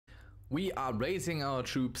We are raising our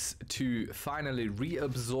troops to finally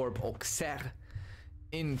reabsorb Auxerre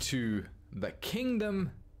into the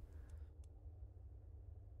kingdom.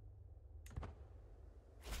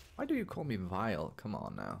 Why do you call me vile? Come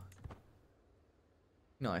on now.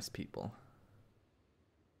 Nice people.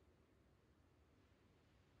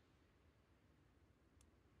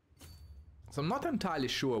 So I'm not entirely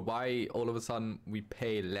sure why all of a sudden we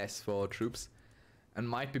pay less for our troops. And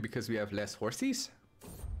might be because we have less horses.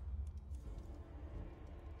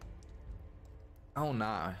 Oh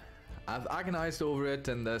no. I've agonized over it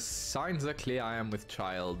and the signs are clear. I am with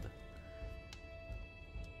child.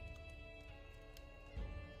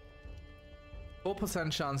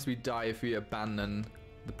 %4 chance we die if we abandon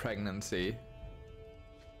the pregnancy.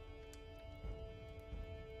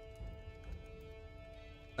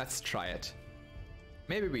 Let's try it.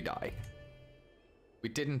 Maybe we die. We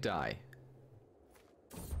didn't die.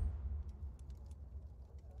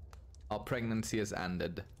 Our pregnancy has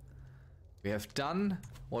ended. We have done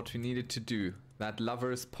what we needed to do. That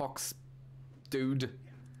lover's pox, dude.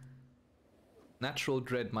 Natural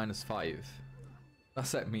dread -5.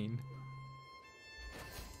 What's that mean?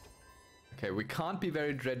 Okay, we can't be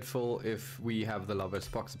very dreadful if we have the lover's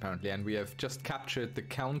pox apparently, and we have just captured the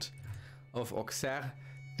Count of Auxerre.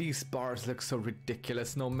 These bars look so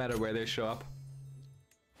ridiculous no matter where they show up.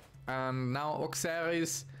 And now Auxerre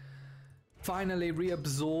is finally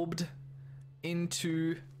reabsorbed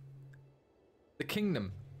into the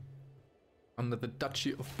kingdom under the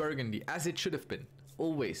Duchy of Burgundy, as it should have been,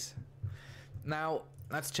 always. Now,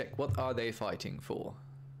 let's check, what are they fighting for?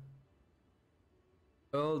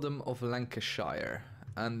 Earldom of Lancashire,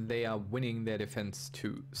 and they are winning their defense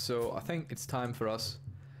too. So I think it's time for us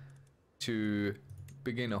to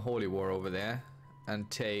begin a holy war over there and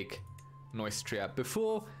take Neustria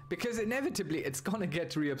because inevitably it's gonna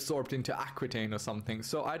get reabsorbed into Aquitaine or something.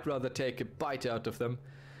 So I'd rather take a bite out of them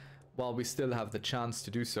while we still have the chance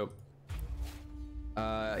to do so.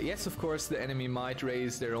 Yes, of course, the enemy might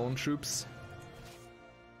raise their own troops,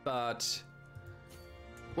 but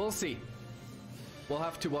we'll see. We'll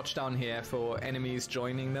have to watch down here for enemies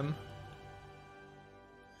joining them.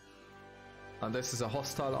 This is a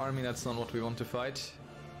hostile army, that's not what we want to fight.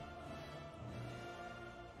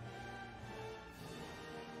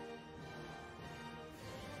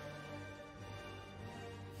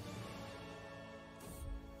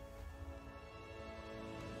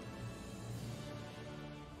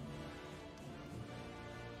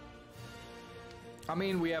 I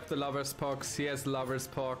mean, we have the lover's pox, he has lover's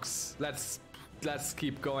pox. Let's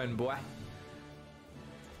keep going, boy.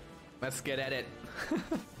 Let's get at it.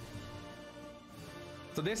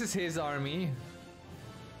 So this is his army.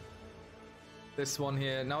 This one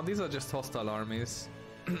here. Now these are just hostile armies.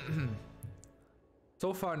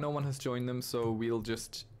 So far no one has joined them, so we'll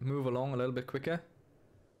just move along a little bit quicker.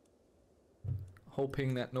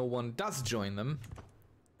 Hoping that no one does join them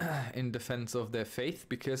in defense of their faith,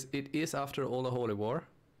 because it is after all a holy war.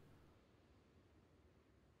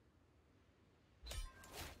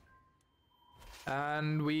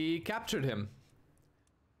 And we captured him.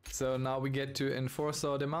 So now we get to enforce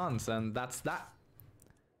our demands, and that's that.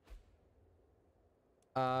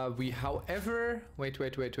 We, however...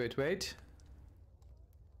 Wait.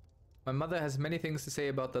 My mother has many things to say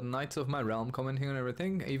about the knights of my realm, commenting on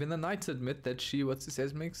everything. Even the knights admit that what she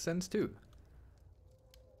says makes sense too.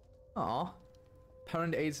 Aw.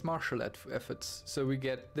 Parent aids martial efforts. So we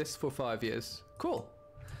get this for 5 years. Cool.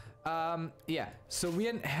 Yeah, so we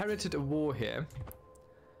inherited a war here,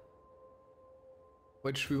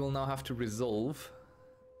 which we will now have to resolve.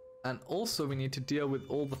 And also we need to deal with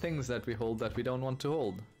all the things that we hold that we don't want to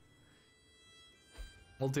hold.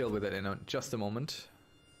 We'll deal with it in just a moment.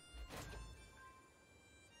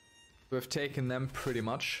 We've taken them pretty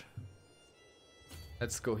much.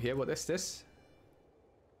 Let's go here. What is this?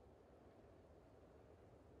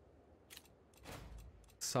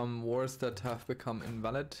 Some wars that have become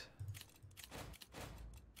invalid.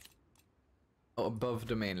 Oh, above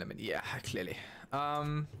domain limit. Yeah, clearly.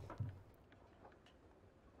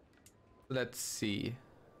 Let's see.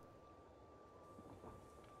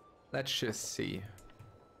 Let's just see.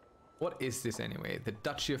 What is this anyway? The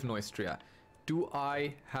Duchy of Neustria. Do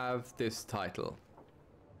I have this title?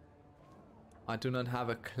 I do not have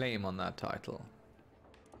a claim on that title.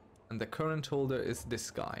 And the current holder is this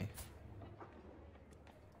guy.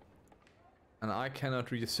 And I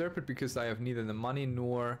cannot usurp it because I have neither the money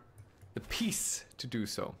nor the peace to do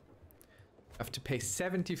so. I have to pay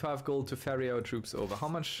 75 gold to ferry our troops over. How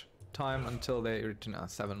much time until they return?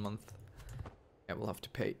 7 months. Yeah, we'll have to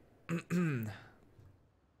pay.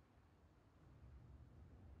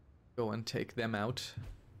 Go and take them out.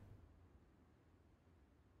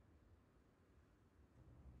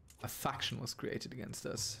 A faction was created against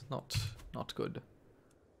us. Not good.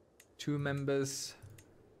 2 members.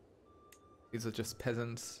 These are just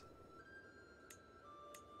peasants.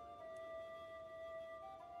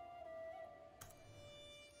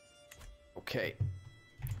 Okay.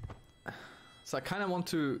 So I kind of want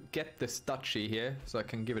to get this duchy here so I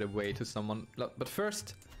can give it away to someone. But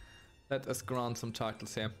first, let us grant some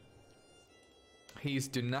titles here. He's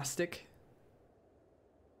dynastic.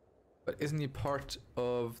 But isn't he part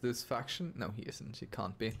of this faction? No, he isn't. He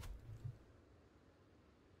can't be.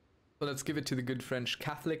 So let's give it to the good French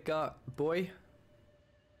Catholic boy.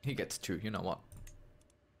 He gets 2, you know what?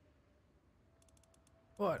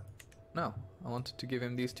 What? No, I wanted to give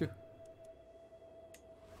him these 2.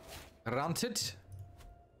 Granted.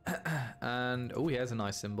 And, oh, he has a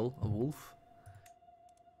nice symbol, a wolf.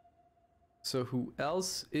 So who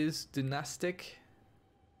else is dynastic?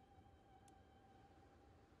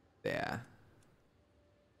 There.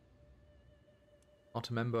 Not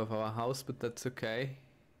a member of our house, but that's okay.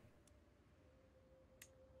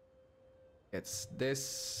 It's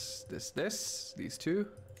this, these 2.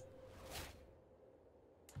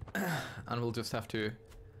 And we'll just have to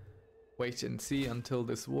wait and see until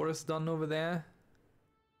this war is done over there.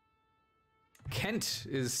 Kent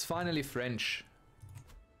is finally French.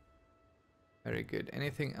 Very good.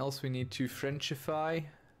 Anything else we need to Frenchify?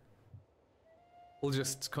 We'll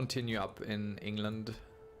just continue up in England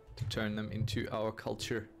to turn them into our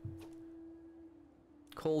culture.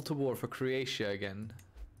 Call to war for Croatia again.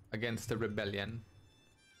 Against the rebellion.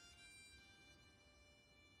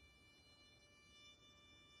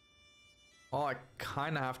 Oh, I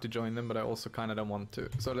kind of have to join them, but I also kind of don't want to.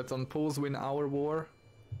 So let's unpause win our war.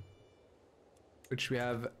 Which we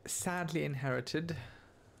have sadly inherited.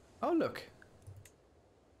 Oh, look.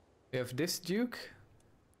 We have this duke.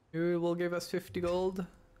 Who will give us 50 gold.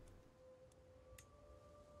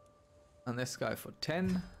 And this guy for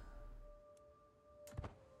 10.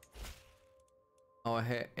 Our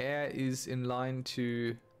heir is in line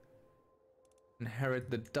to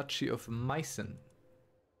inherit the Duchy of Meissen,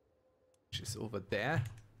 which is over there.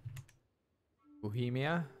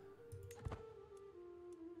 Bohemia.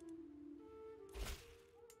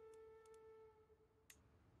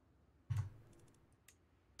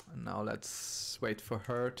 And now let's wait for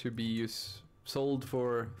her to be sold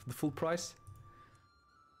for the full price.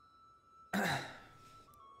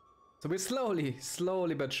 So we're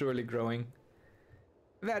slowly but surely growing.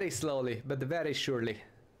 Very slowly, but very surely,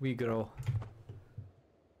 we grow.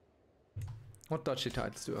 What duchy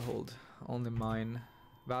titles do I hold? Only mine.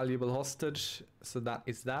 Valuable hostage, so that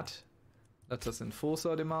is that. Let us enforce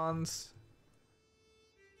our demands.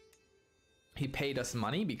 He paid us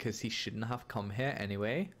money because he shouldn't have come here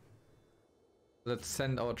anyway. Let's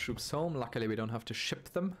send our troops home. Luckily we don't have to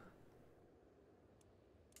ship them.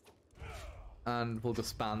 And we'll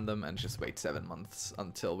disband them and just wait 7 months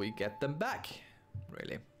until we get them back.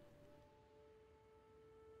 Really.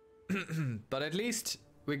 But at least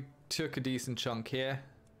we took a decent chunk here.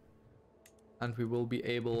 And we will be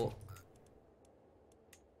able...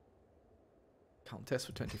 Countess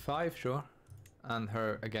for 25, sure. And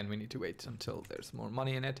her, again, we need to wait until there's more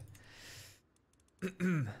money in it.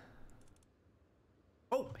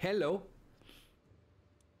 Oh, hello.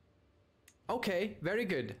 Okay, very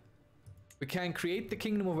good. We can create the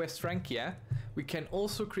Kingdom of West Francia. We can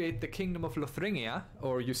also create the Kingdom of Lothringia,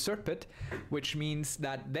 or usurp it, which means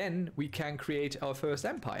that then we can create our first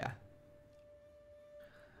empire.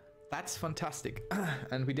 That's fantastic.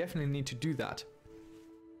 And we definitely need to do that.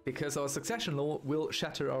 Because our succession law will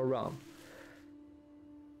shatter our realm.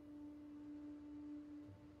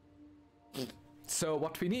 So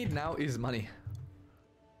what we need now is money.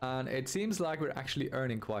 And it seems like we're actually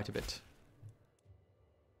earning quite a bit.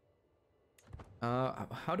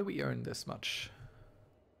 How do we earn this much?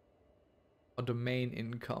 A domain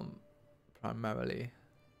income, primarily.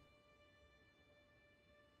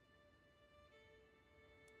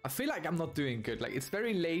 I feel like I'm not doing good. Like, it's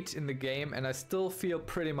very late in the game and I still feel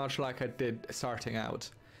pretty much like I did starting out.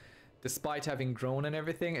 Despite having grown and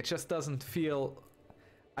everything, it just doesn't feel...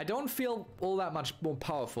 I don't feel all that much more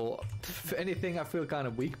powerful. If anything, I feel kind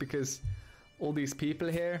of weak because all these people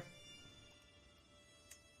here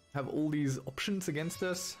have all these options against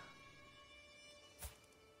us.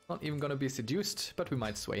 Not even gonna be seduced, but we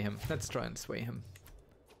might sway him. Let's try and sway him.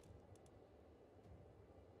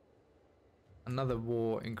 Another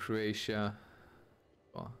war in Croatia.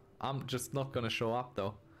 Oh, I'm just not gonna show up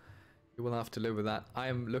though. You will have to live with that. I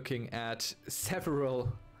am looking at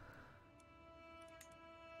several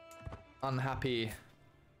unhappy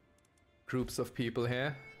groups of people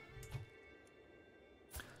here.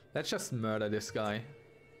 Let's just murder this guy.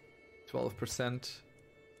 12%.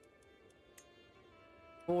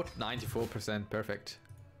 94%, perfect.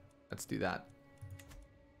 Let's do that.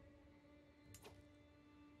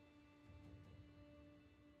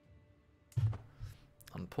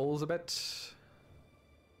 Unpulls a bit.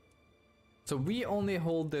 So we only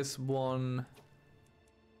hold this one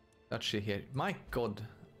duchy here. My god.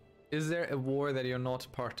 Is there a war that you're not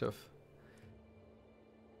part of?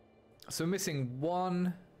 So missing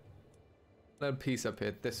one little piece up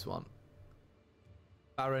here. This one.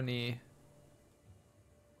 Barony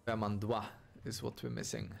Vermandois is what we're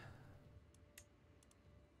missing.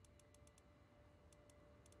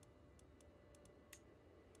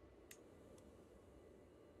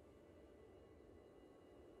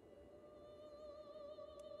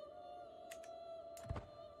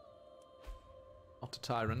 Not a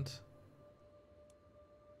tyrant.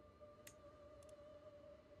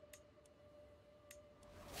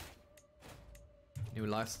 New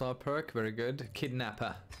lifestyle perk, very good.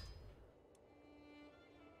 Kidnapper.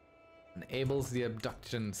 Enables the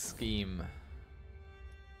abduction scheme.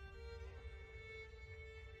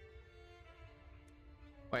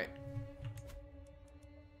 Wait.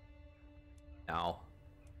 No.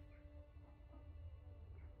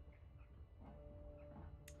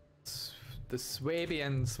 The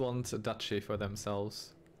Swabians want a duchy for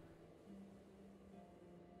themselves.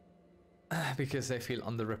 Because they feel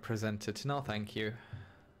underrepresented. No, thank you.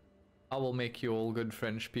 I will make you all good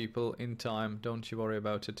French people in time. Don't you worry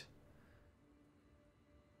about it.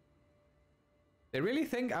 They really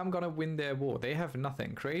think I'm gonna win their war. They have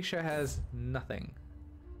nothing. Croatia has nothing.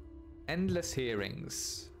 Endless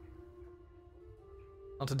hearings.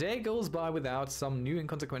 Not a day goes by without some new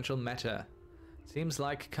inconsequential matter. Seems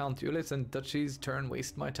like Count Ulitz and Duchy's turn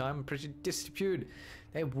waste my time pretty dispute.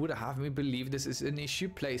 They would have me believe this is an issue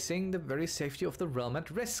placing the very safety of the realm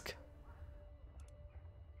at risk.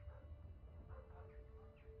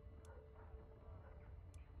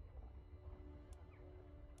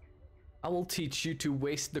 I will teach you to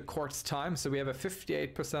waste the court's time, so we have a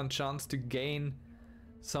 58% chance to gain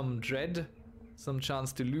some dread, some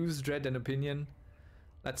chance to lose dread and opinion.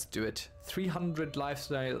 Let's do it. 300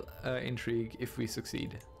 lifestyle intrigue if we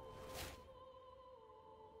succeed.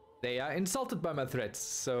 They are insulted by my threats,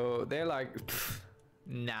 so they're like,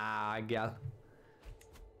 nah, gal.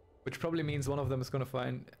 Which probably means one of them is gonna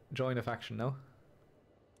join a faction, no?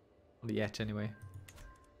 Not yet, anyway.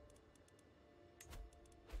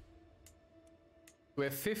 We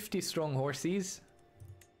have 50 strong horses.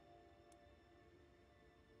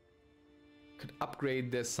 Could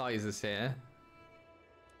upgrade their sizes here.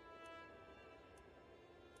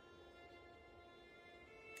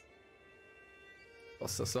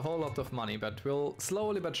 Costs us a whole lot of money, but we'll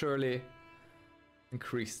slowly but surely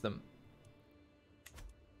increase them.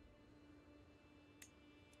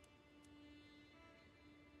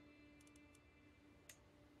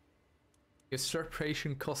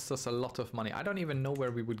 Usurpation costs us a lot of money. I don't even know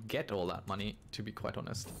where we would get all that money, to be quite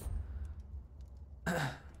honest.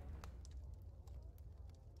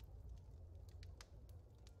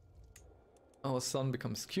 Our son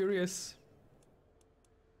becomes curious.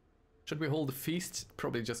 Should we hold a feast?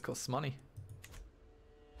 Probably just costs money.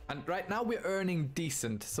 And right now we're earning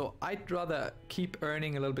decent, so I'd rather keep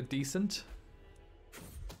earning a little bit decent.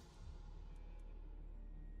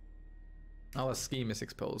 Our scheme is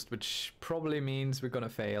exposed, which probably means we're gonna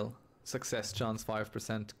fail. Success chance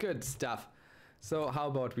 5%. Good stuff. So how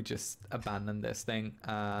about we just abandon this thing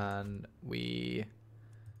and we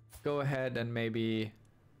go ahead and maybe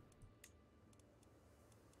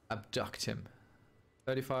abduct him.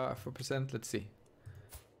 35%, let's see.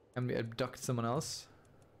 Can we abduct someone else?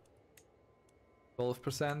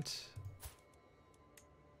 12%.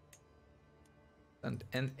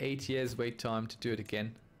 And 8 years wait time to do it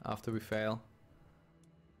again after we fail.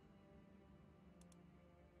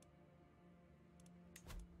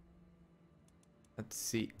 Let's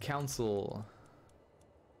see, council.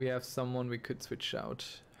 We have someone we could switch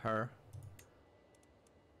out. Her.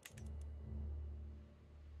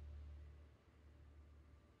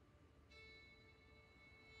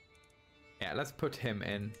 Yeah, let's put him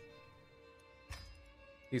in.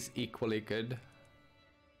 He's equally good.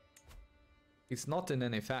 He's not in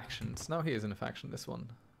any factions. No, he is in a faction, this one.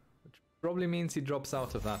 Which probably means he drops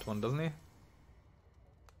out of that one, doesn't he?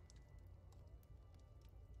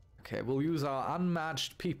 Okay, we'll use our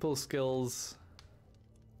unmatched people skills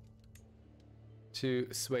to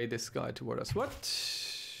sway this guy toward us. What?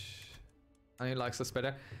 And he likes us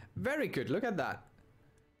better. Very good, look at that.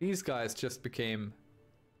 These guys just became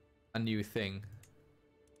a new thing.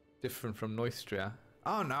 Different from Neustria.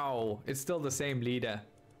 Oh no, it's still the same leader.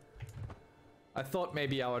 I thought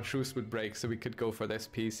maybe our truce would break so we could go for this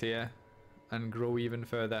piece here and grow even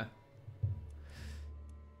further.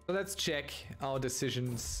 So let's check our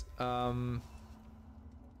decisions. A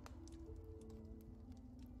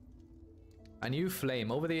new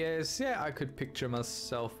flame. Over the years, yeah, I could picture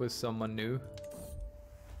myself with someone new.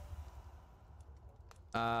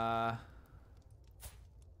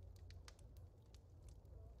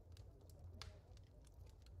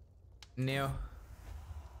 No.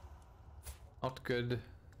 Not good.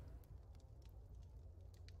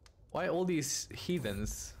 Why all these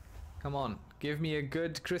heathens? Come on, give me a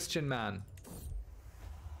good Christian man.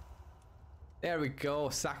 There we go,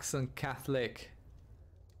 Saxon Catholic.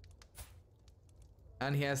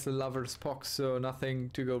 And he has the lover's pox, so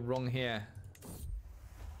nothing to go wrong here.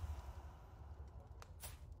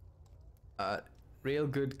 Real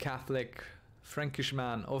good Catholic Frankish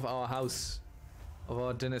man of our house, of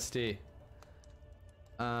our dynasty.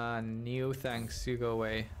 No thanks, you go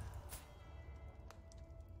away.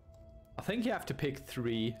 I think you have to pick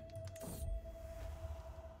 3.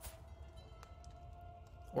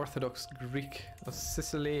 Orthodox Greek of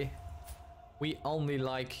Sicily. We only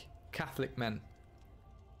like Catholic men.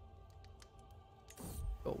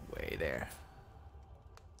 Go away there.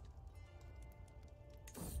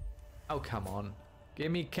 Oh, come on.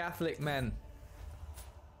 Give me Catholic men.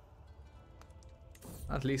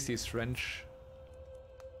 At least he's French.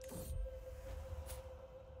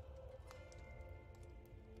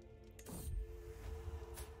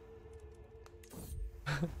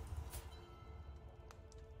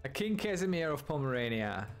 A King Casimir of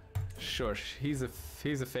Pomerania. Sure, he's a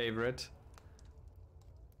favorite.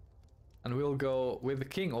 And we'll go with the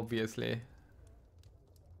king, obviously.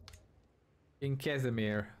 King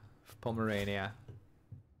Casimir of Pomerania.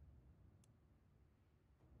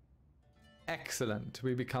 Excellent,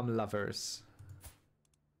 we become lovers.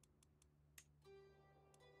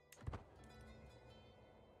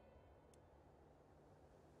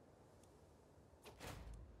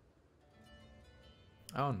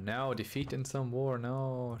 Oh no, defeat in some war,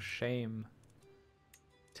 no, shame.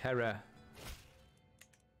 Terror.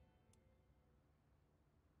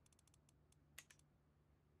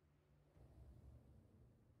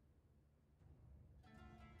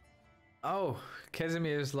 Oh,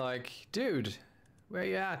 Casimir's like, dude, where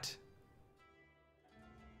you at?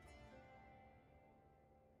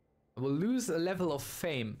 I will lose a level of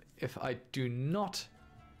fame if I do not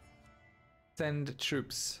send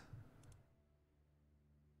troops.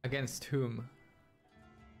 Against whom?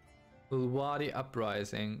 Ulwadi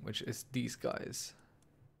Uprising, which is these guys.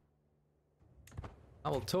 I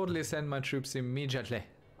will totally send my troops immediately.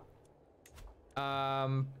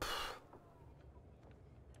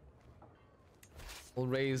 We'll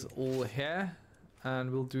raise all here and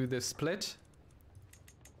we'll do the split.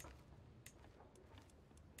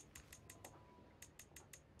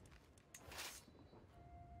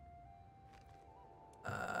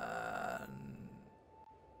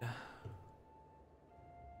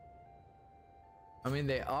 I mean,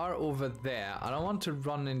 they are over there. I don't want to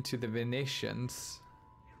run into the Venetians.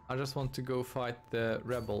 I just want to go fight the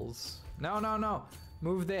rebels. No, no, no.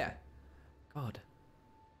 Move there. God.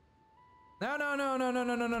 No, no, no, no, no,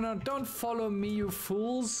 no, no, no, no. Don't follow me, you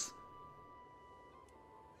fools.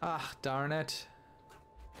 Ah, darn it.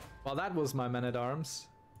 Well, that was my man-at-arms.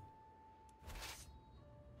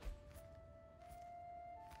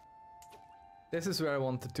 This is where I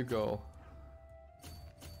wanted to go.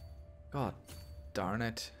 God darn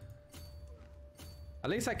it. At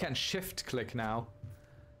least I can shift click now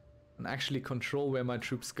and actually control where my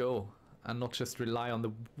troops go and not just rely on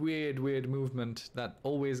the weird movement that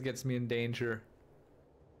always gets me in danger.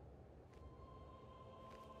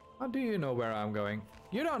 How do you know where I'm going?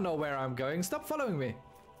 You don't know where I'm going. Stop following me.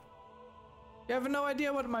 You have no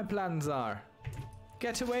idea what my plans are.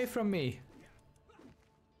 Get away from me.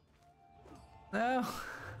 No.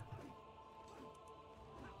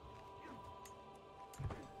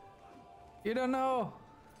 You don't know.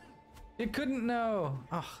 You couldn't know.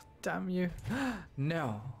 Oh, damn you.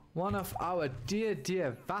 No. One of our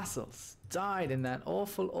dear vassals died in that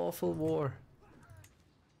awful war.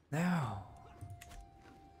 No.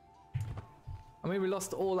 I mean, we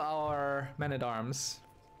lost all our men-at-arms.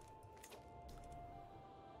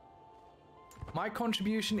 My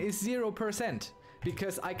contribution is 0%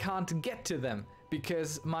 because I can't get to them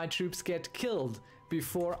because my troops get killed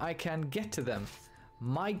before I can get to them.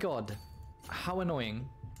 My God. How annoying.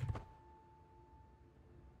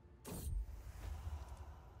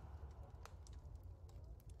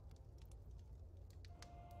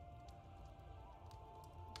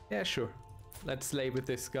 Yeah, sure. Let's slay with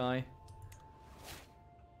this guy.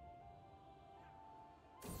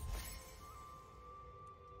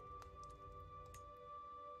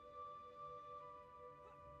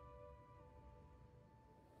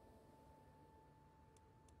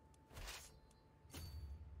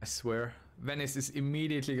 I swear. Venice is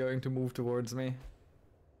immediately going to move towards me.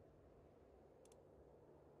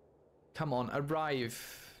 Come on,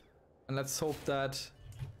 arrive. And let's hope that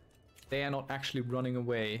they are not actually running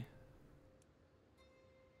away.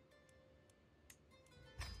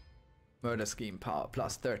 Murder scheme power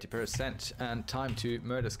plus 30%. And time to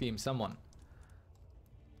murder scheme someone.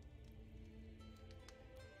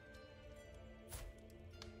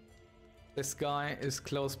 This guy is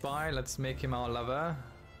close by. Let's make him our lover.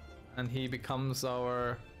 And he becomes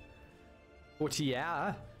our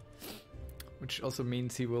courtier. Which also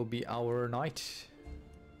means he will be our knight.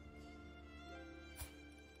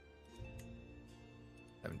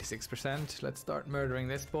 76%. Let's start murdering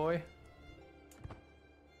this boy.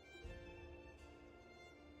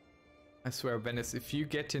 I swear, Venice, if you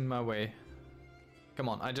get in my way... Come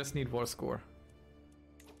on, I just need war score.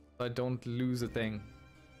 So I don't lose a thing.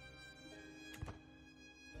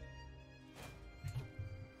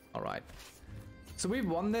 Alright. So we've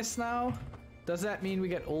won this now. Does that mean we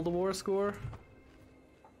get all the war score?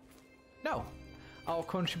 No. Our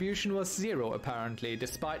contribution was 0 apparently,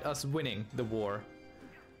 despite us winning the war.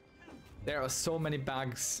 There are so many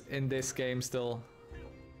bugs in this game still.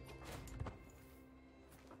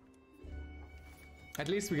 At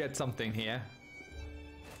least we get something here.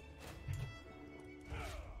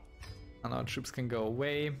 And our troops can go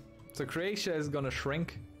away. So Croatia is gonna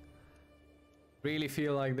shrink. Really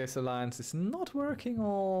feel like this alliance is not working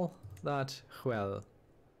all that well.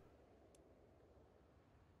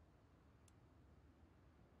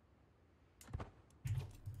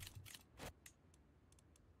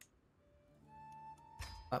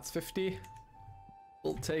 That's 50.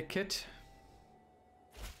 We'll take it.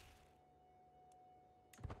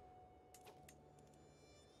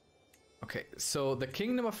 Okay, so the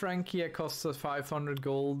Kingdom of Francia costs us 500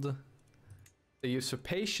 gold. The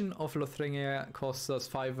Usurpation of Lothringia costs us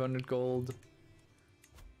 500 gold.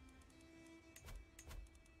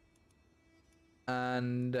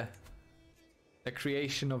 And the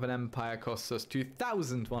creation of an empire costs us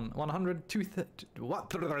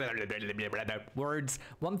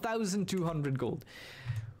 1,200 gold.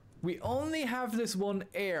 We only have this one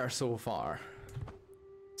heir so far.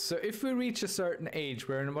 So if we reach a certain age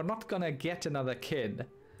where we're not gonna get another kid,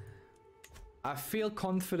 I feel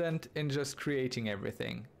confident in just creating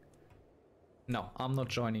everything. No, I'm not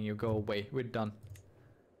joining you. Go away. We're done.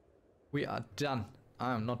 We are done.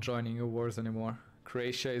 I'm not joining your wars anymore.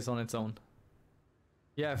 Croatia is on its own.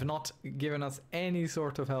 You have not given us any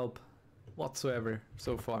sort of help whatsoever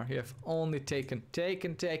so far. You have only taken.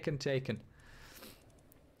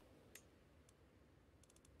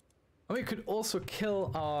 And we could also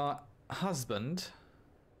kill our husband.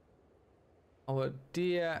 Our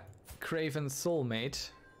dear Craven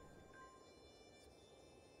soulmate.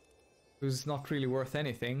 Who's not really worth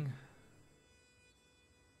anything.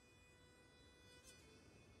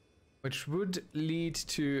 Which would lead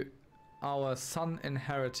to our son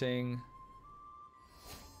inheriting...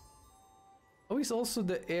 Oh, he's also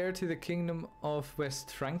the heir to the Kingdom of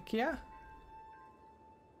West Francia?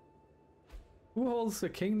 Who holds the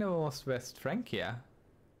Kingdom of West Francia?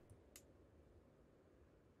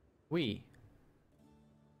 We.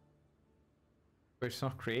 But it's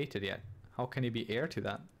not created yet. How can he be heir to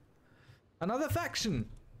that? Another faction!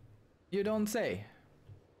 You don't say.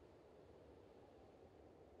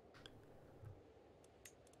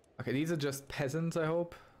 Okay, these are just peasants, I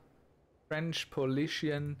hope. French,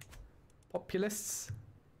 Paulician populists.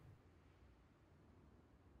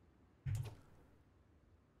 I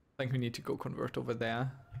think we need to go convert over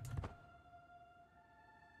there.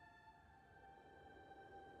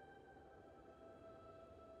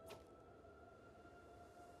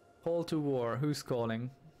 Call to war. Who's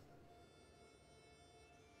calling?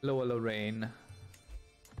 Lower Lorraine.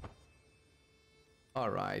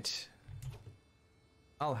 Alright.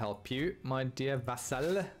 I'll help you, my dear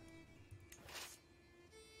vassal.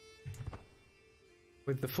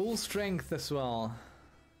 With the full strength as well.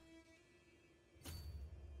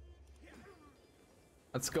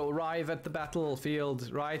 Let's go arrive at the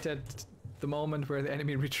battlefield right at the moment where the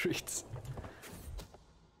enemy retreats.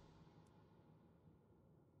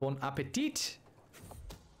 Bon appetit,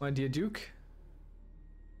 my dear Duke.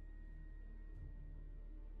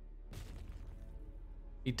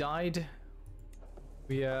 He died.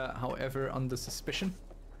 We are, however, under suspicion.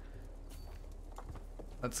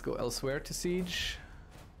 Let's go elsewhere to siege.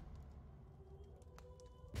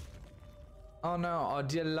 Oh no, our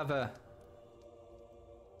dear lover.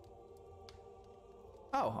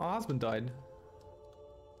 Oh, our husband died.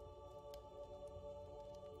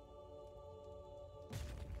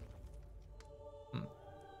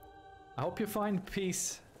 I hope you find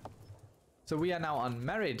peace So we are now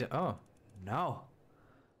unmarried. Oh, no.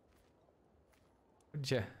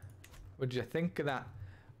 What'd you think of that?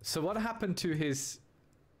 So what happened to his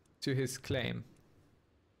claim?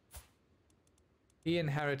 He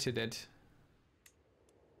inherited it.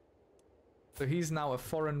 So he's now a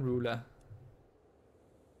foreign ruler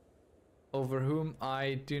over whom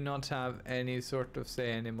I do not have any sort of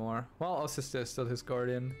say anymore. Well, our sister is still his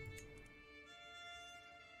guardian.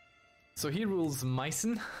 So he rules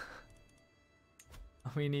Meissen.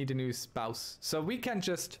 We need a new spouse. So we can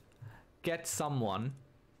just get someone.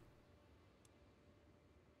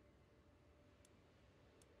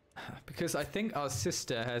 Because I think our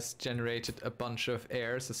sister has generated a bunch of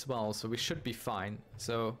heirs as well, so we should be fine.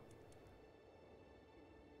 So...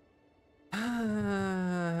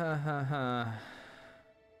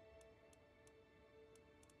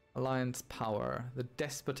 Alliance power. The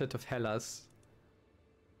Despotate of Hellas.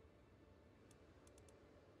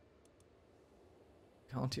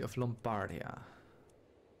 County of Lombardia.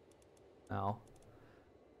 Now.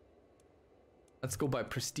 Let's go by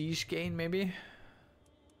prestige gain, maybe.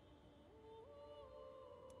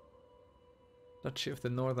 Duchy of the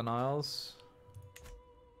Northern Isles.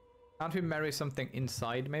 Can't we marry something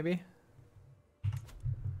inside, maybe?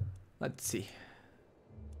 Let's see.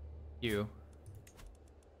 You.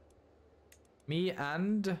 Me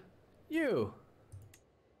and you.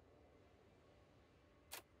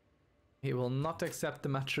 He will not accept the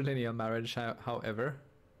matrilineal marriage, however.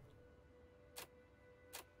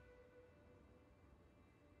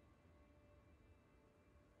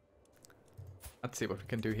 Let's see what we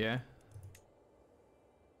can do here.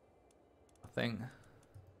 Nothing.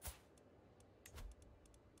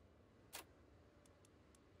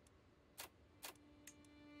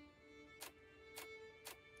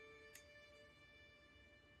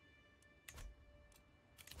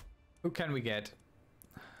 Who can we get?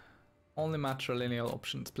 Only matrilineal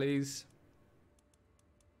options, please.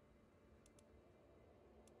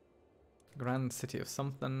 Grand city of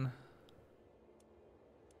something.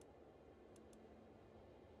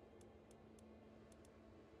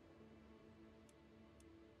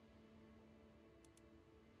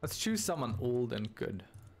 Let's choose someone old and good.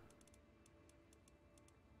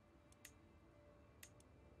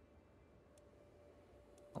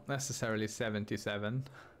 Not necessarily 77.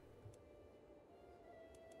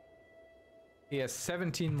 He has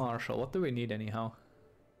 17 martial. What do we need anyhow?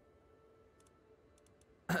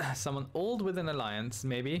 Someone old with an alliance,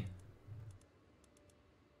 maybe.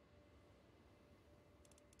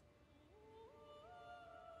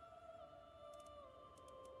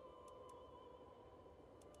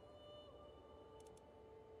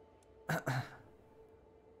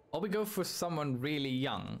 Or we go for someone really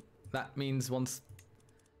young. That means once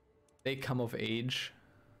they come of age.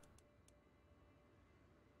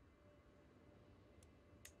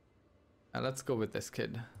 Let's go with this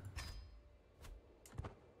kid.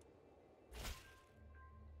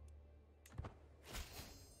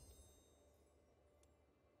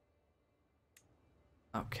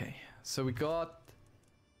 Okay, so we got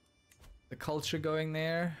the culture going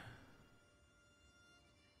there.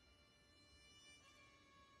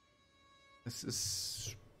 This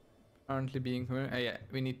is currently being... Oh yeah,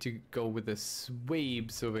 we need to go with the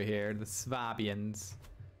Swabes over here, the Swabians.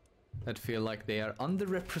 That feel like they are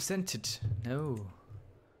underrepresented. No.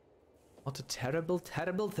 What a terrible,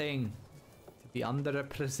 terrible thing to be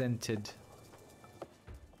underrepresented.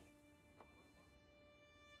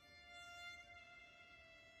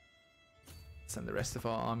 Send the rest of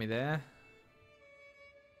our army there.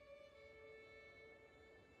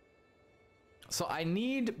 So I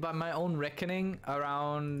need, by my own reckoning,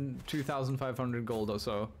 around 2,500 gold or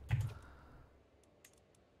so.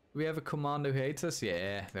 We have a commander who hates us?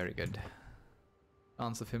 Yeah, very good.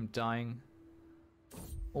 Chance of him dying.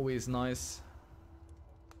 Always nice.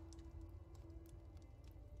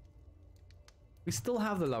 We still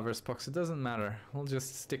have the Lover's Pox, it doesn't matter. We'll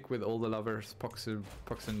just stick with all the Lover's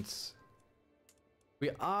Poxons. We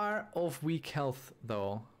are of weak health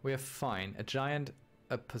though. We are fine. A giant,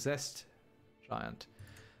 a possessed giant.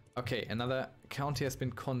 Okay, another county has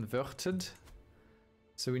been converted.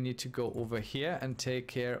 So we need to go over here and take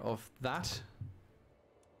care of that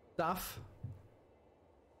stuff.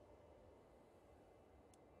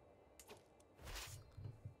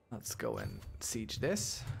 Let's go and siege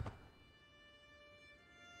this.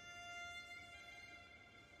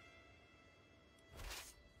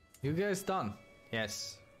 You guys done?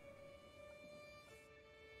 Yes.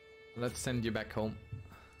 Let's send you back home.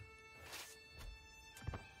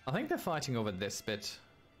 I think they're fighting over this bit.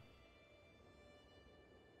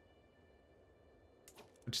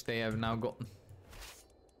 Which they have now gotten.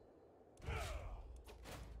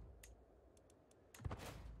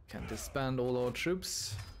 Can disband all our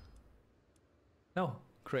troops. No,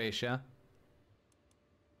 Croatia.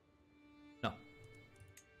 No.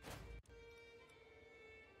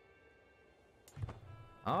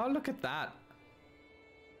 Oh, look at that.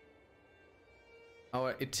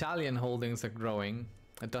 Our Italian holdings are growing.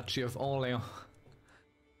 The Duchy of Orleans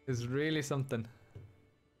is really something.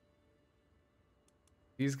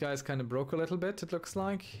 These guys kind of broke a little bit, it looks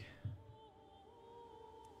like.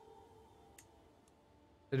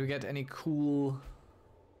 Did we get any cool...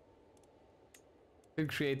 Could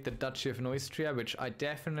create the Duchy of Neustria, which I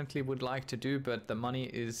definitely would like to do, but the money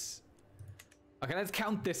is... Okay, let's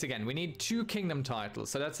count this again. We need 2 kingdom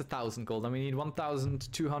titles, so that's 1,000 gold. And we need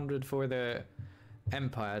 1,200 for the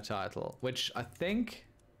Empire title, which I think...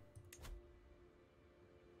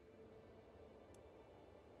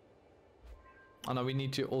 Oh no, we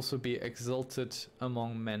need to also be exalted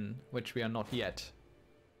among men, which we are not yet.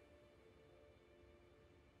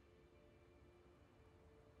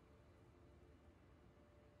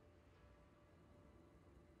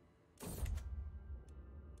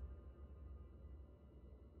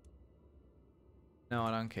 No,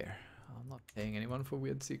 I don't care. I'm not paying anyone for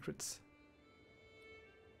weird secrets.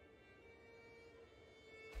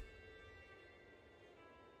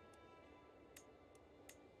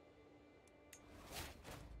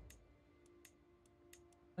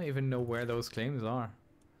 I don't even know where those claims are.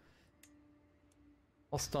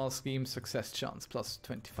 Hostile scheme success chance plus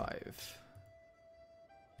 25.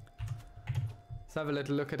 Let's have a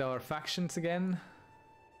little look at our factions again.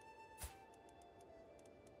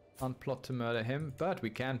 Can't plot to murder him, but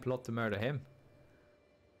we can plot to murder him.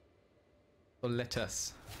 So let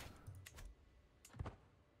us.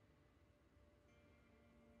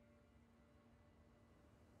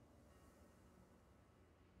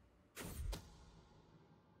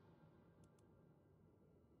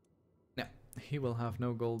 No, he will have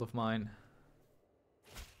no gold of mine.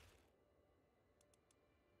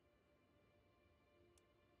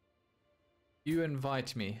 You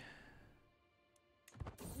invite me.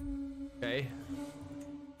 Okay.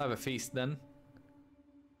 Have a feast then.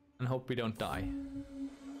 And hope we don't die.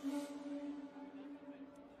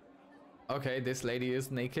 Okay, this lady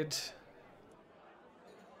is naked.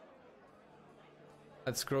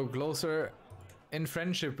 Let's grow closer in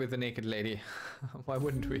friendship with the naked lady. Why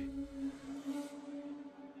wouldn't we?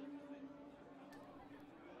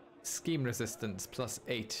 Scheme resistance plus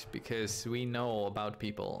 8 because we know about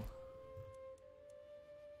people.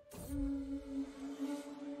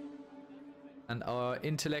 And our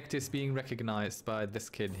intellect is being recognized by this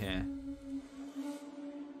kid here.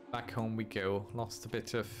 Back home we go. Lost a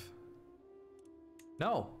bit of...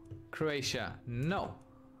 No! Croatia. No!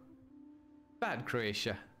 Bad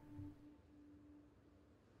Croatia.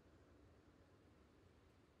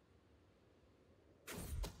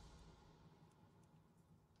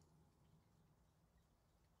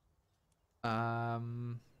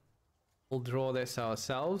 We'll draw this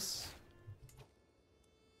ourselves.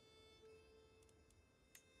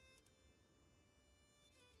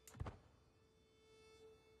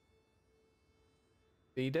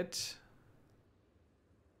 Feed it.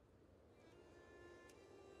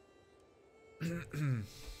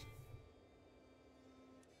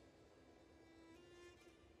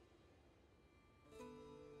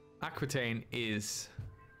 Aquitaine is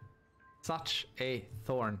such a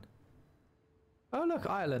thorn. Oh look,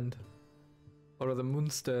 Ireland. Or rather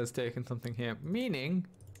Munster has taken something here. Meaning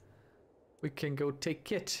we can go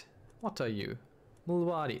take it. What are you?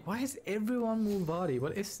 Mulvari. Why is everyone Mulvari?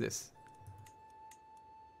 What is this?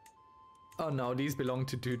 Oh no, these belong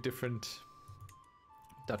to 2 different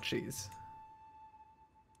duchies.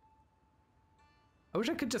 I wish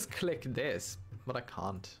I could just click this, but I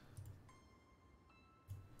can't.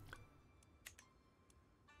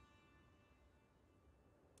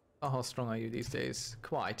 Oh, how strong are you these days?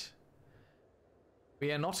 Quite.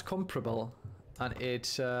 We are not comparable, and it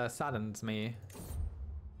saddens me.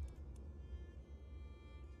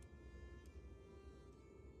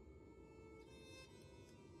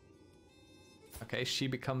 Okay, she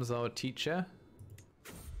becomes our teacher.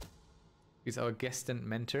 He's our guest and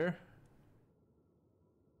mentor.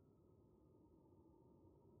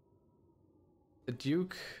 The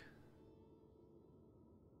Duke.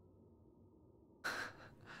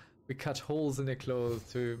 We cut holes in their clothes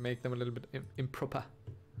to make them a little bit improper.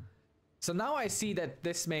 So now I see that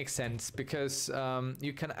this makes sense because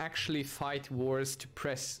you can actually fight wars to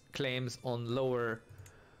press claims on lower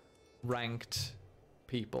ranked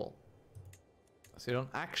people. So you don't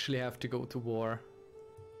actually have to go to war.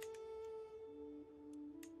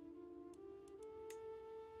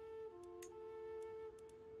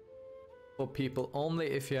 for people only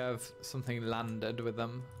if you have something landed with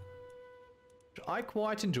them, which I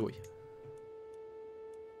quite enjoy.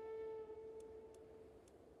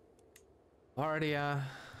 Bardia,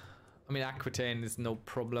 I mean Aquitaine is no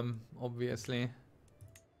problem, obviously.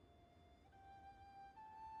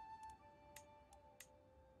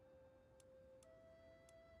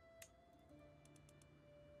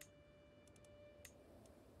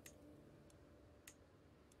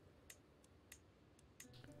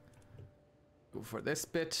 Go for this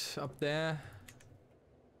bit up there.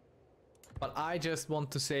 But I just want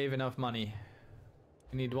to save enough money.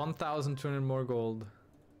 We need 1,200 more gold.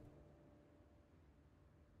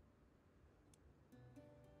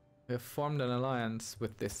 We have formed an alliance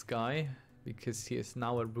with this guy because he is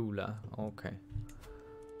now a ruler. Okay.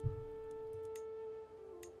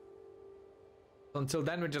 Until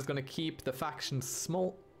then, we're just gonna keep the factions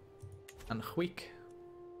small and weak.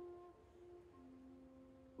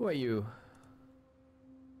 Who are you?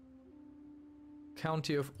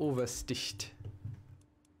 County of Oversticht.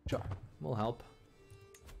 Sure, will help.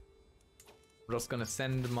 I'm just gonna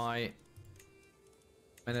send my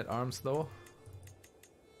men at arms though.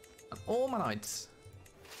 And all my knights.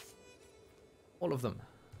 All of them.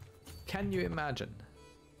 Can you imagine?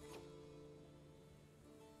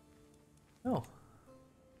 No.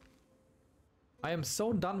 I am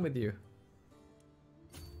so done with you.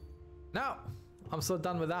 No! I'm so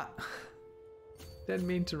done with that. Didn't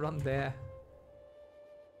mean to run there.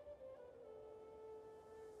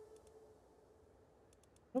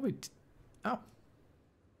 What are we oh.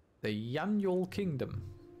 The Yanyol Kingdom.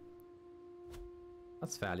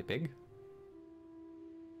 That's fairly big.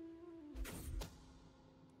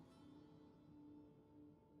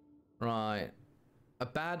 Right. A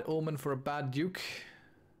bad omen for a bad duke.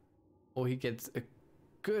 Or he gets a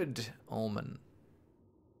good omen.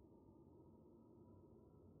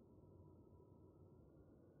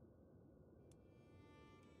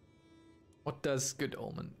 What does good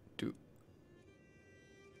omen do?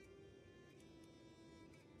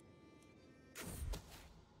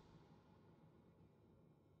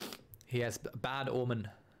 He has a bad omen.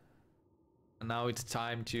 And now it's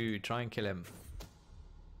time to try and kill him.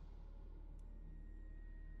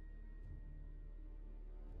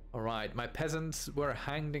 Alright, my peasants were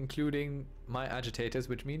hanged, including my agitators,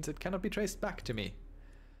 which means it cannot be traced back to me.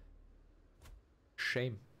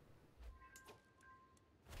 Shame.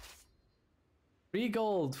 3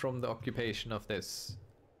 gold from the occupation of this.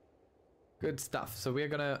 Good stuff. So we're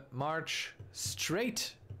gonna march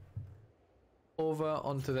straight over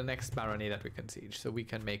onto the next barony that we can siege, so we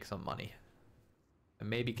can make some money. And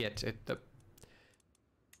maybe get it the,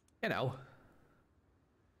 you know,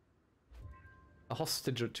 a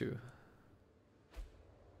hostage or two.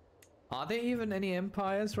 Are there even any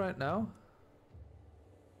empires right now?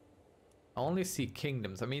 I only see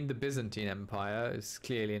kingdoms. I mean, the Byzantine Empire is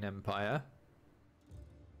clearly an empire.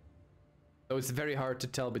 So it's very hard to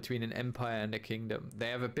tell between an empire and a kingdom. They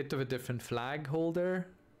have a bit of a different flag holder,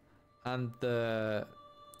 and the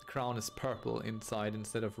crown is purple inside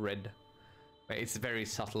instead of red. It's very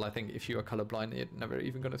subtle. I think if you are colorblind, you're never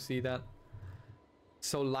even gonna see that.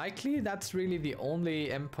 So likely that's really the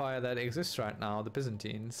only empire that exists right now, the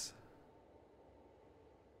Byzantines.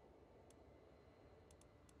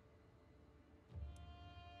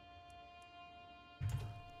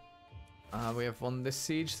 We have won this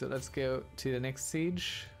siege, so let's go to the next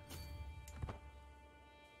siege.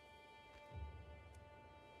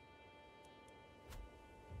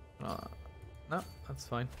 No, that's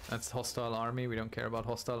fine. That's hostile army. We don't care about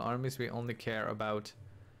hostile armies. We only care about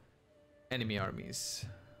enemy armies.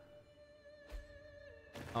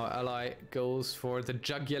 Our ally goes for the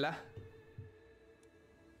jugular.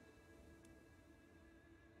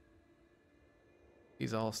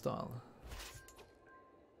 He's hostile.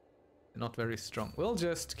 Not very strong. We'll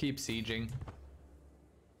just keep sieging.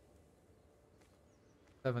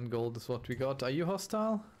 7 gold is what we got. Are you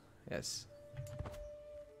hostile? Yes.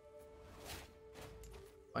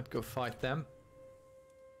 Might go fight them.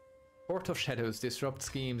 Court of Shadows, disrupt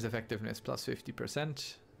schemes, effectiveness plus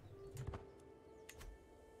 50%.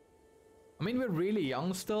 I mean, we're really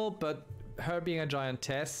young still, but her being a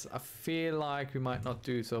giantess, I feel like we might not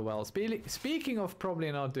do so well. Speaking of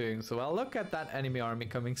probably not doing so well, look at that enemy army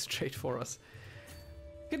coming straight for us.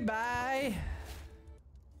 Goodbye!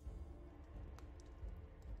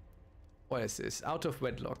 What is this? Out of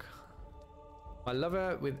wedlock. My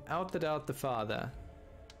lover, without the doubt, the father.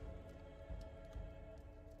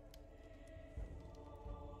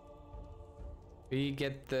 We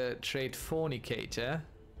get the trait fornicator.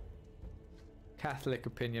 Catholic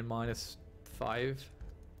opinion -5.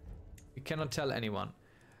 We cannot tell anyone.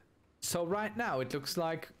 So right now it looks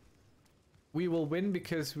like we will win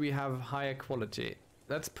because we have higher quality.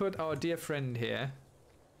 Let's put our dear friend here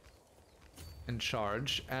in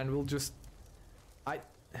charge and we'll just...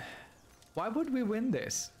 Why would we win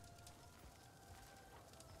this?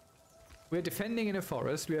 We're defending in a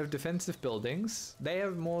forest, we have defensive buildings, they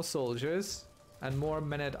have more soldiers and more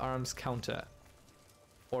men-at-arms counter.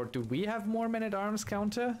 Or do we have more men-at-arms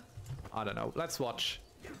counter? I don't know, let's watch.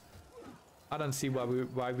 I don't see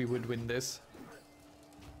why we would win this.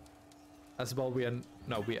 As well we are...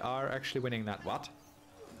 No, we are actually winning that. What?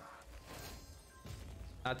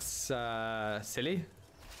 That's silly.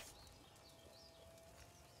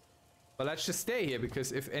 But let's just stay here,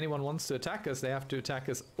 because if anyone wants to attack us, they have to attack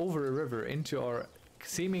us over a river into our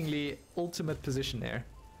seemingly ultimate position there.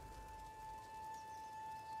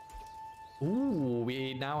 Ooh,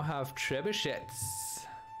 we now have trebuchets.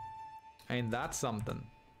 Ain't that something?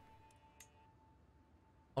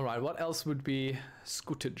 Alright, what else would be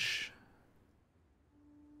scutage?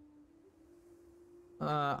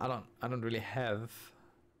 I don't really have.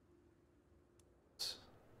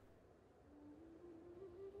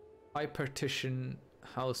 High partition,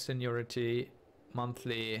 house seniority,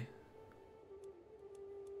 monthly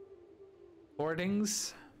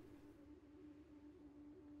boardings.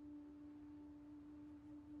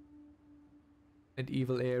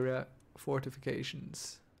 Medieval area,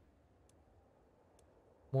 fortifications.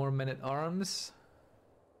 More men-at-arms.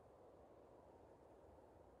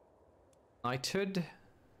 Knighthood.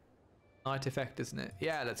 Knight effect, isn't it?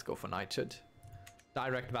 Yeah, let's go for knighthood.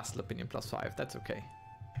 Direct vassal opinion +5, that's okay.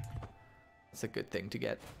 That's a good thing to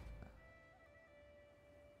get.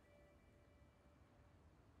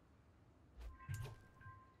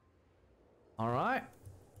 Alright.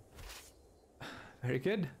 Very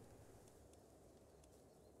good.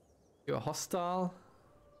 You're hostile.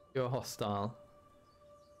 You're hostile.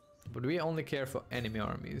 But we only care for enemy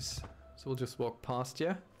armies. So we'll just walk past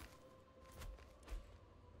you.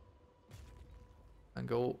 And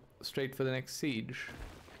go straight for the next siege.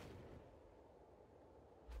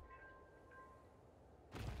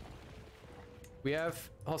 We have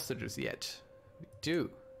hostages yet. We do.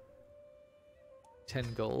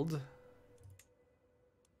 10 gold.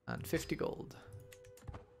 And 50 gold.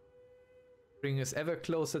 Bring us ever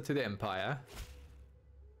closer to the Empire.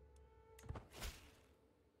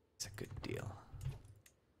 It's a good deal.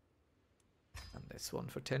 And this one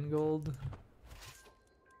for 10 gold.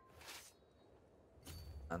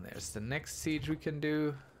 And there's the next siege we can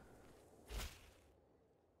do.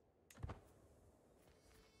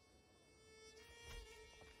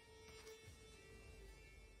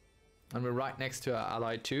 And we're right next to our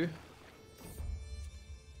ally too.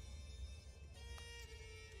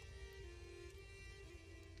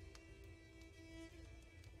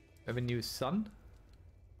 We have a new son.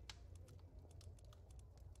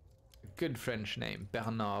 A good French name,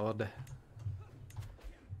 Bernard.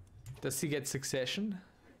 Does he get succession?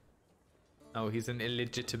 Oh, he's an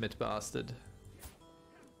illegitimate bastard.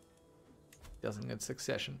 Doesn't get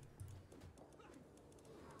succession.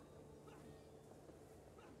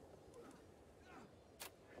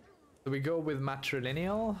 So we go with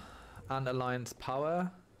matrilineal and alliance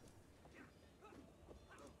power.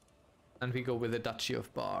 And we go with the Duchy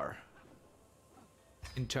of Bar.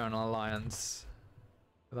 Internal alliance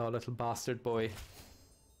with our little bastard boy.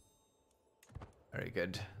 Very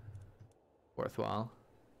good. Worthwhile.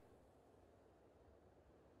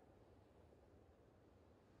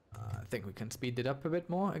 I think we can speed it up a bit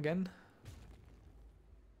more again.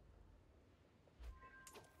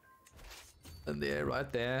 And there,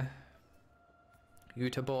 right there.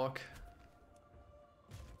 Göteborg.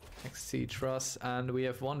 Next siege for us, and we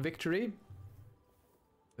have 1 victory.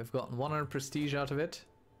 We've gotten 100 prestige out of it.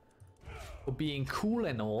 For being cool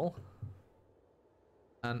and all.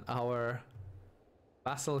 And our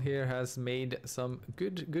vassal here has made some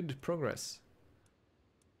good progress.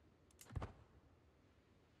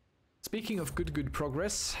 Speaking of good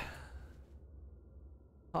progress.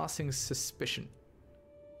 Passing suspicion.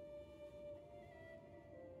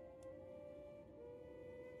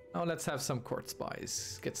 Now let's have some court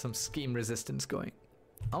spies. Get some scheme resistance going.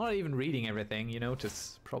 I'm not even reading everything, you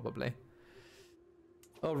notice, probably.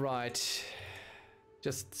 Alright.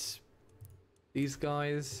 Just these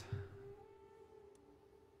guys.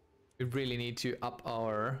 We really need to up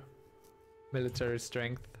our military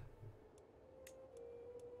strength.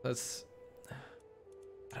 Let's...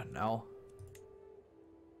 I don't know.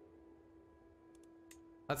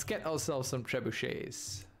 Let's get ourselves some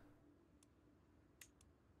trebuchets.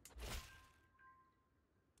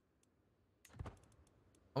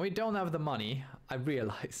 And we don't have the money, I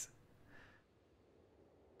realize.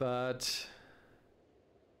 But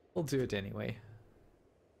we'll do it anyway.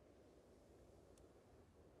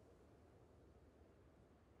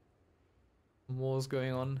 War's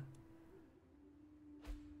going on.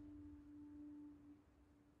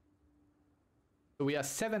 So we are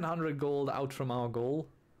 700 gold out from our goal.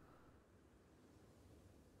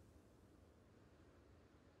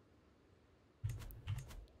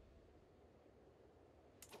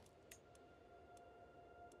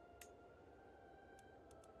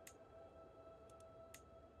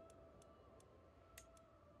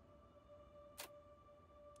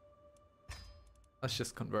 Let's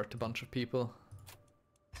just convert a bunch of people.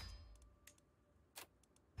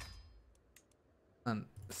 And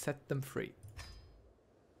set them free.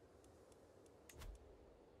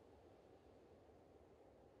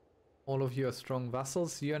 All of you are strong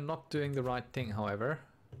vassals. You are not doing the right thing, however.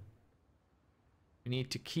 We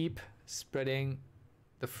need to keep spreading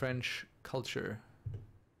the French culture.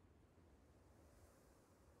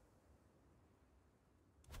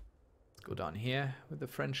 Let's go down here with the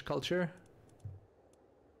French culture.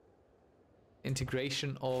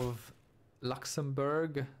 Integration of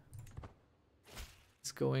Luxembourg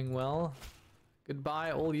is going well.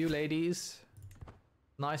 Goodbye, all you ladies.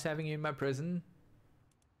 Nice having you in my prison.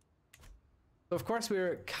 So of course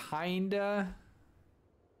we're kinda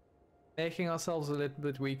making ourselves a little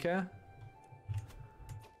bit weaker.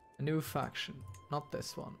 A new faction, not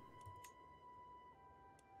this one.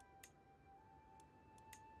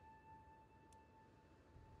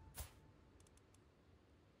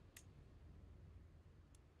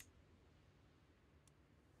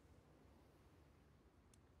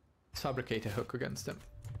 Let's fabricate a hook against him.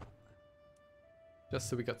 Just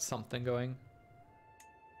so we got something going.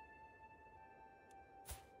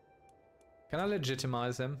 Can I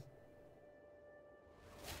legitimize him?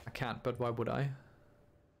 I can't, but why would I?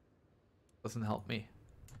 Doesn't help me.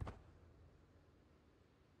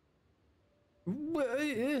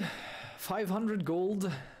 500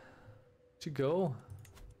 gold to go.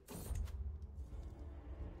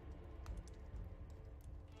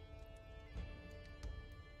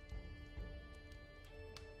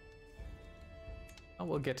 I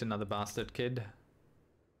will get another bastard kid.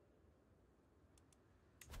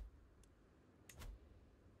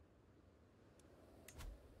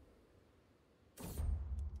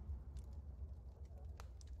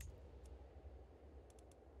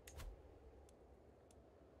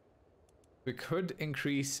 We could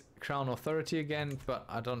increase crown authority again, but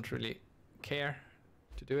I don't really care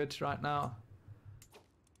to do it right now.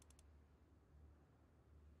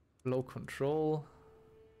 Low control.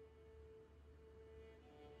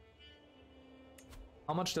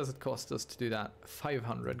 How much does it cost us to do that?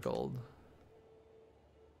 500 gold.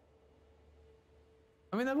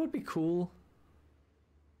 I mean, that would be cool.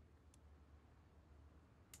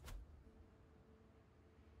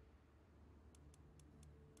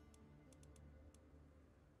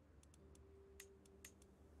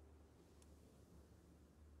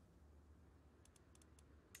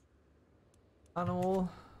 And all.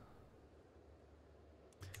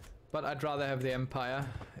 But I'd rather have the Empire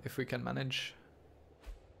if we can manage.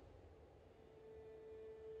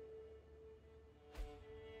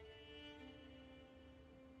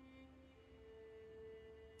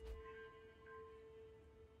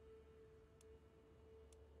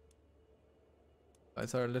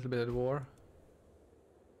 Guys are a little bit at war.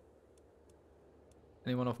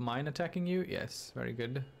 Anyone of mine attacking you? Yes, very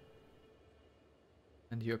good.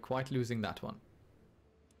 And you're quite losing that one.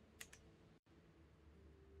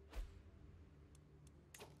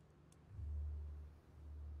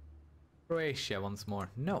 Croatia once more.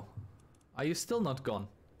 No. Are you still not gone?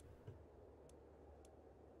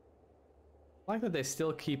 I like that they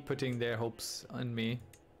still keep putting their hopes on me.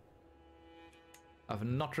 I've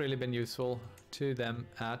not really been useful to them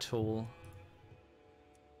at all.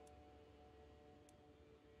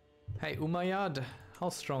 Hey, Umayyad, how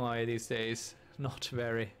strong are you these days? Not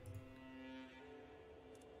very.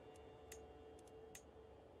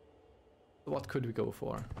 What could we go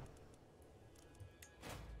for?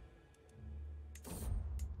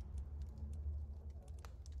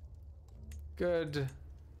 Good.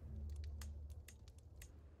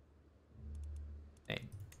 Name.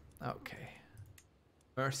 Okay.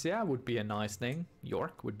 Mercia would be a nice thing.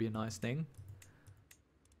 York would be a nice thing.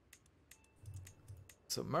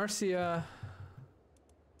 So Mercia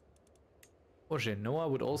or Genoa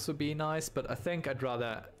would also be nice, but I think I'd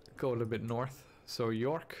rather go a little bit north. So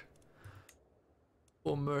York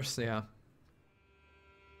or Mercia.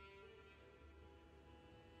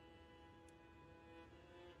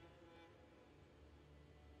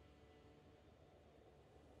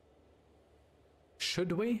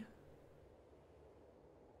 should we?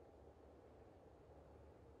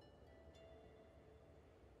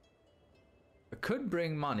 It could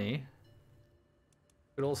bring money.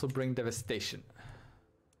 Could also bring devastation.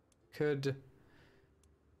 Could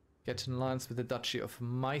get in alliance with the Duchy of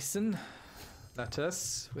Meissen. Let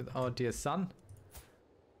us, with our dear son.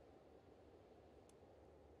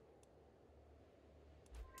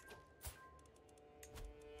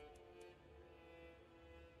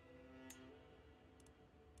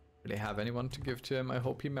 Really have anyone to give to him. I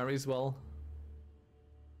hope he marries well.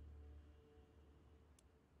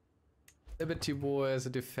 Liberty War as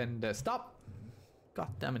a defender. Stop! God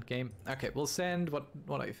damn it, game. Okay, we'll send... What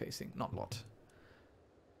are you facing? Not a lot.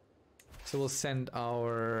 So we'll send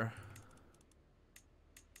our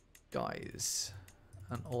guys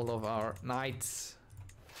and all of our knights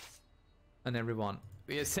and everyone.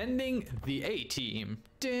 We are sending the A team.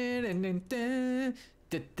 We're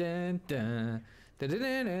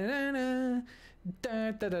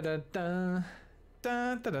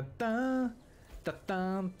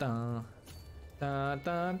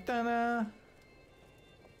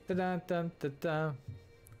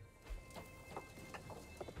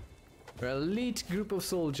an elite group of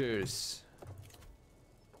soldiers.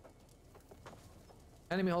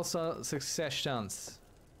 Enemy hostile success chance.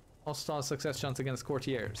 Hostile success chance against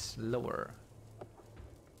courtiers. Lower.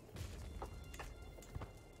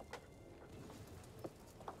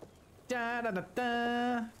 Da da da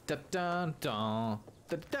da da da da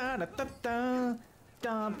da da da da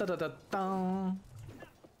da da da da da.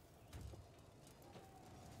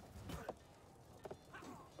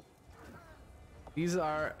 These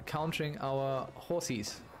are countering our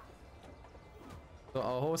horses. So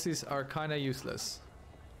our horses are kind of useless.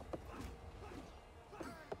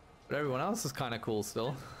 But everyone else is kind of cool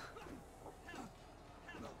still.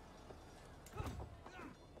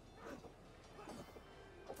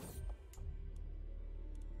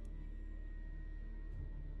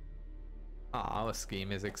 Ah, our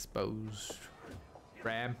scheme is exposed.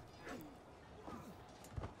 Ram.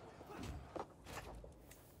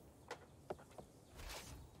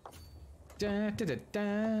 Da, da, da,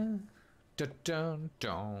 da. Da, da,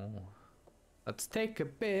 da. Let's take a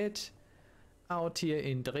bit out here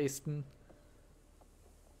in Dresden.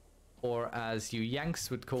 Or as you Yanks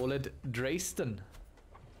would call it, Dresden.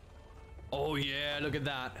 Oh yeah, look at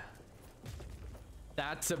that.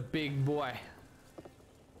 That's a big boy.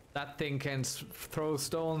 That thing can throw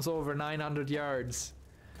stones over 900 yards.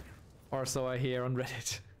 Or so I hear on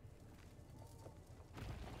Reddit.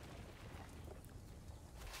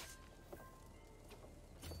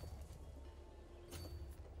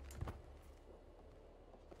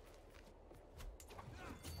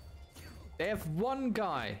 They have one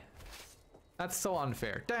guy. That's so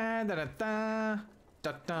unfair. Da da da da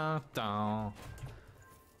da da da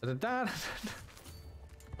da da.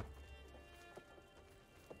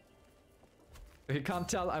 If you can't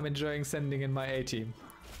tell, I'm enjoying sending in my A team.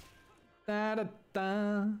 Da da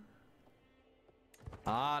da.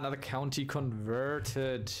 Ah, another county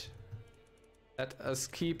converted. Let us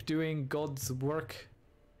keep doing God's work.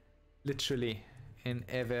 Literally in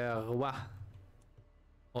Everois.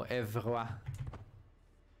 Or Evrois.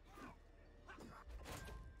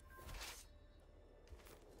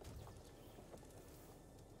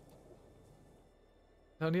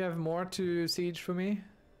 Don't you have more to siege for me?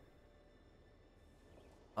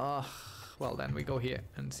 Ugh, well then we go here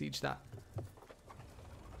and siege that.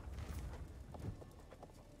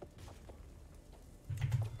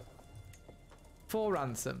 Four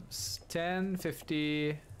ransoms. 10,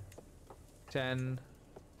 50, 10,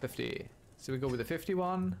 50. So we go with the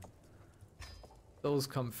 51. Those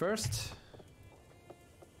come first.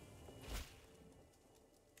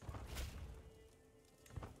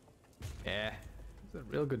 Yeah, those are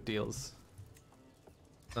real good deals.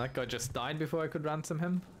 That guy just died before I could ransom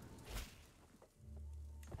him.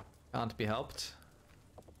 Can't be helped.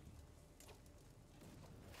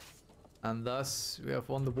 And thus we have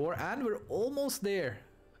won the war and we're almost there,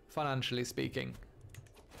 financially speaking.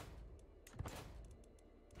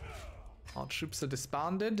 Our troops are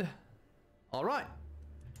disbanded. Alright.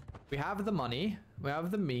 We have the money. We have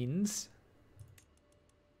the means.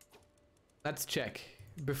 Let's check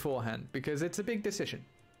beforehand, because it's a big decision.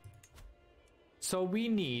 So we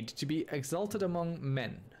need to be exalted among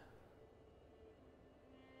men.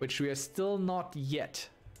 Which we are still not yet.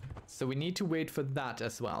 So we need to wait for that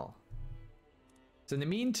as well. So in the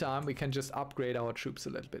meantime, we can just upgrade our troops a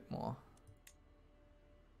little bit more.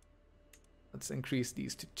 Let's increase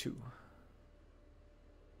these to 2.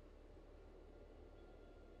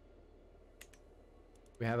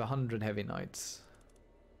 We have 100 heavy knights.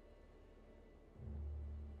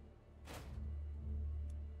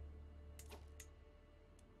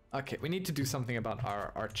 Okay, we need to do something about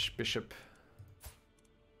our archbishop.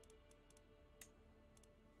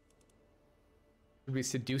 Should we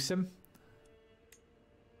seduce him?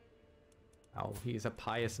 Oh, he's a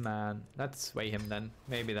pious man. Let's sway him then.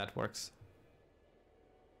 Maybe that works.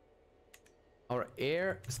 Our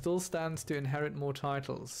heir still stands to inherit more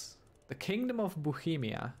titles. The Kingdom of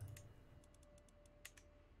Bohemia.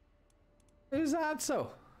 Is that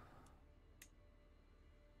so?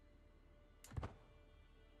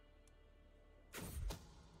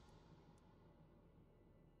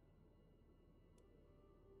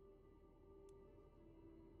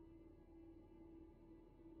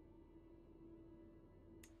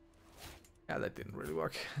 Yeah, that didn't really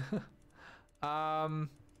work.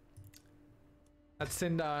 Let's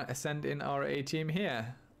send in our A-team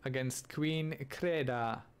here against Queen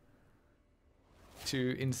Creda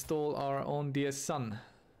to install our own dear son,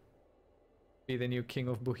 be the new king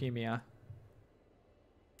of Bohemia,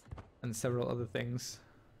 and several other things.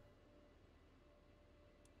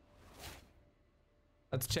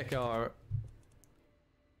 Let's check our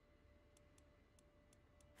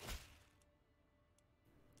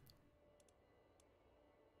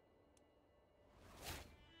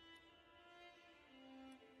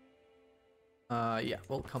yeah,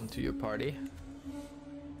 we'll come to your party.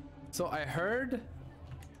 So I heard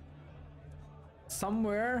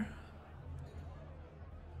somewhere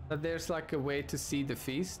that there's like a way to see the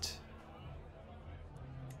feast.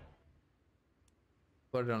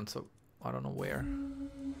 But I don't know where.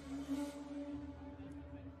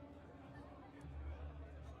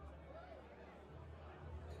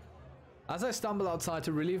 As I stumble outside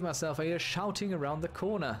to relieve myself, I hear shouting around the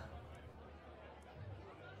corner.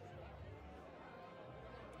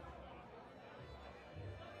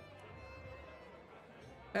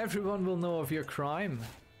 Everyone will know of your crime.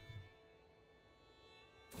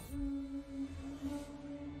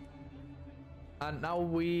 And now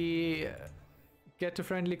we get a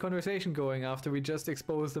friendly conversation going after we just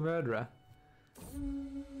exposed the murderer.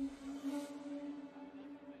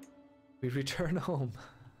 We return home.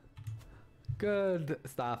 Good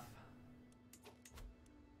stuff.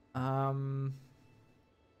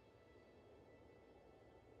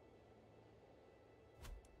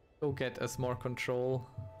 Go get us more control.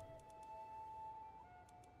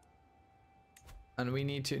 And we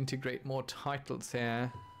need to integrate more titles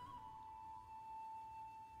here.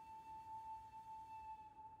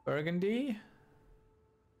 Burgundy.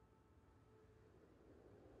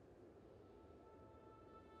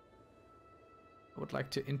 I would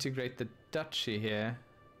like to integrate the duchy here.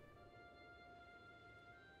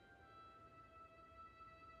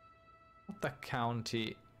 Not the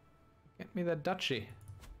county. Get me the duchy.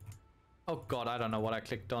 Oh god, I don't know what I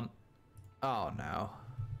clicked on. Oh no.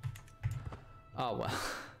 Oh well.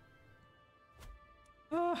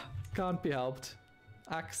 Ah, can't be helped.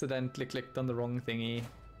 Accidentally clicked on the wrong thingy.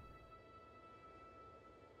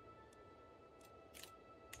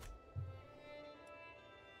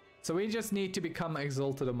 So we just need to become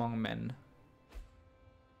exalted among men.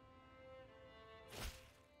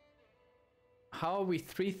 How are we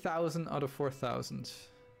 3,000 out of 4,000?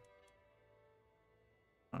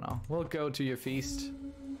 I don't know. We'll go to your feast.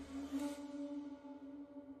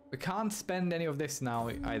 We can't spend any of this now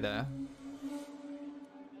either.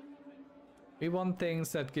 We want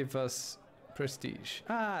things that give us prestige.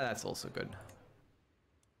 Ah, that's also good.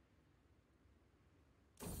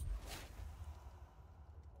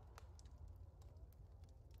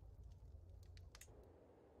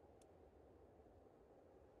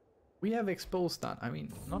 We have exposed that. I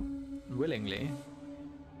mean, not willingly.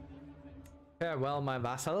 Farewell, my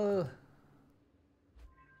vassal.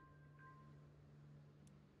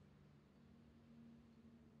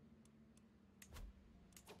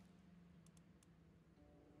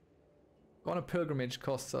 Go on a pilgrimage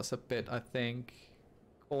costs us a bit, I think.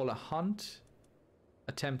 Call a hunt.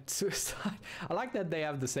 Attempt suicide. I like that they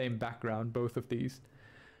have the same background, both of these.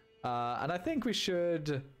 And I think we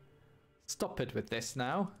should stop it with this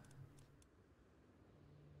now.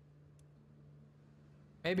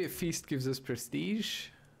 Maybe a feast gives us prestige.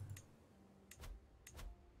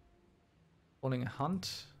 Calling a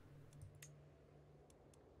hunt.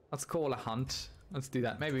 Let's call a hunt. Let's do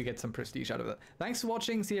that. Maybe we get some prestige out of it. Thanks for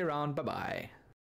watching. See you around. Bye-bye.